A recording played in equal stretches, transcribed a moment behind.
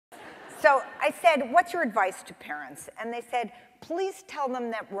So I said, what's your advice to parents? And they said, please tell them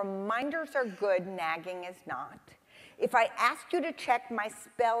that reminders are good, nagging is not. If I ask you to check my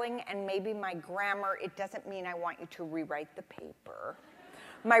spelling and maybe my grammar, it doesn't mean I want you to rewrite the paper.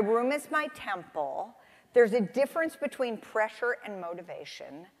 My room is my temple. There's a difference between pressure and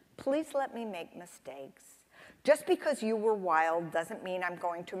motivation. Please let me make mistakes. Just because you were wild doesn't mean I'm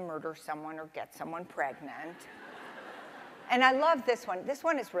going to murder someone or get someone pregnant. And I love this one. This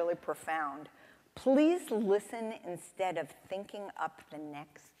one is really profound. Please listen instead of thinking up the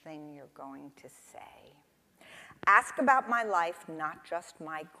next thing you're going to say. Ask about my life, not just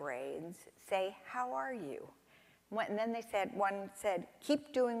my grades. Say, how are you? And then they said, one said,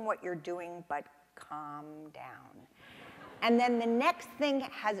 keep doing what you're doing, but calm down. And then the next thing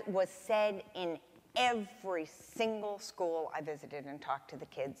was said in every single school I visited and talked to the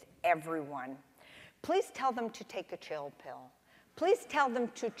kids, everyone. Please tell them to take a chill pill. Please tell them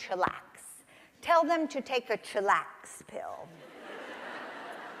to chillax. Tell them to take a chillax pill.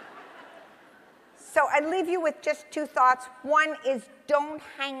 So I leave you with just two thoughts. One is don't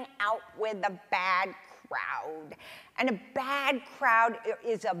hang out with a bad crowd. And a bad crowd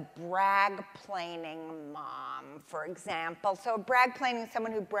is a brag-plaining mom, for example. So brag-plaining is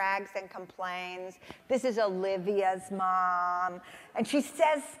someone who brags and complains. This is Olivia's mom. And she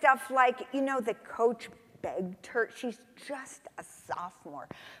says stuff like, you know, the coach begged her. She's just a sophomore.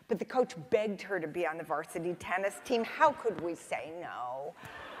 But the coach begged her to be on the varsity tennis team. How could we say no?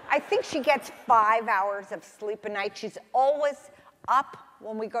 I think she gets 5 hours of sleep a night. She's always up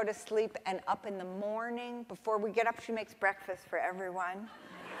when we go to sleep and up in the morning. Before we get up, she makes breakfast for everyone.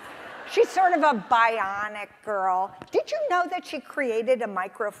 She's sort of a bionic girl. Did you know that she created a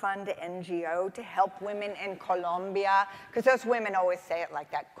microfund NGO to help women in Colombia? Because those women always say it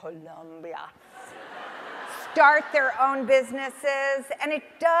like that, Colombia. Start their own businesses. And it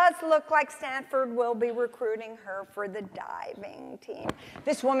does look like Stanford will be recruiting her for the diving team.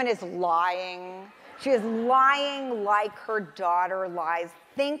 This woman is lying. She is lying like her daughter lies.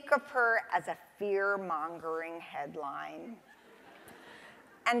 Think of her as a fear-mongering headline.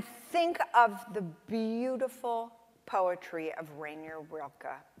 And think of the beautiful poetry of Rainier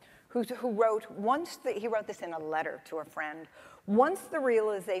Rilke, who wrote, he wrote this in a letter to a friend, once the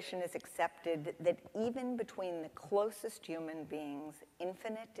realization is accepted that even between the closest human beings,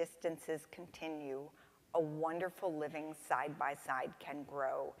 infinite distances continue, a wonderful living side by side can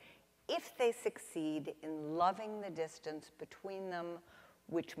grow, if they succeed in loving the distance between them,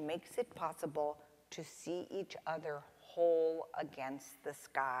 which makes it possible to see each other whole against the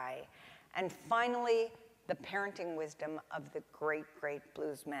sky. And finally, the parenting wisdom of the great, great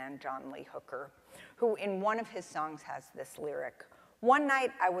bluesman John Lee Hooker, who in one of his songs has this lyric, one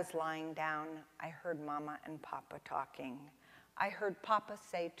night I was lying down, I heard Mama and Papa talking. I heard Papa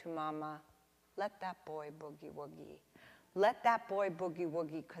say to Mama, let that boy boogie woogie. Let that boy boogie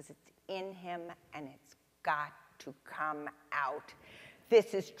woogie because it's in him and it's got to come out.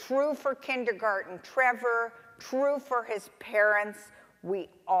 This is true for kindergarten Trevor, true for his parents. We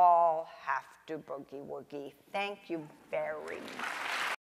all have to boogie woogie. Thank you very much.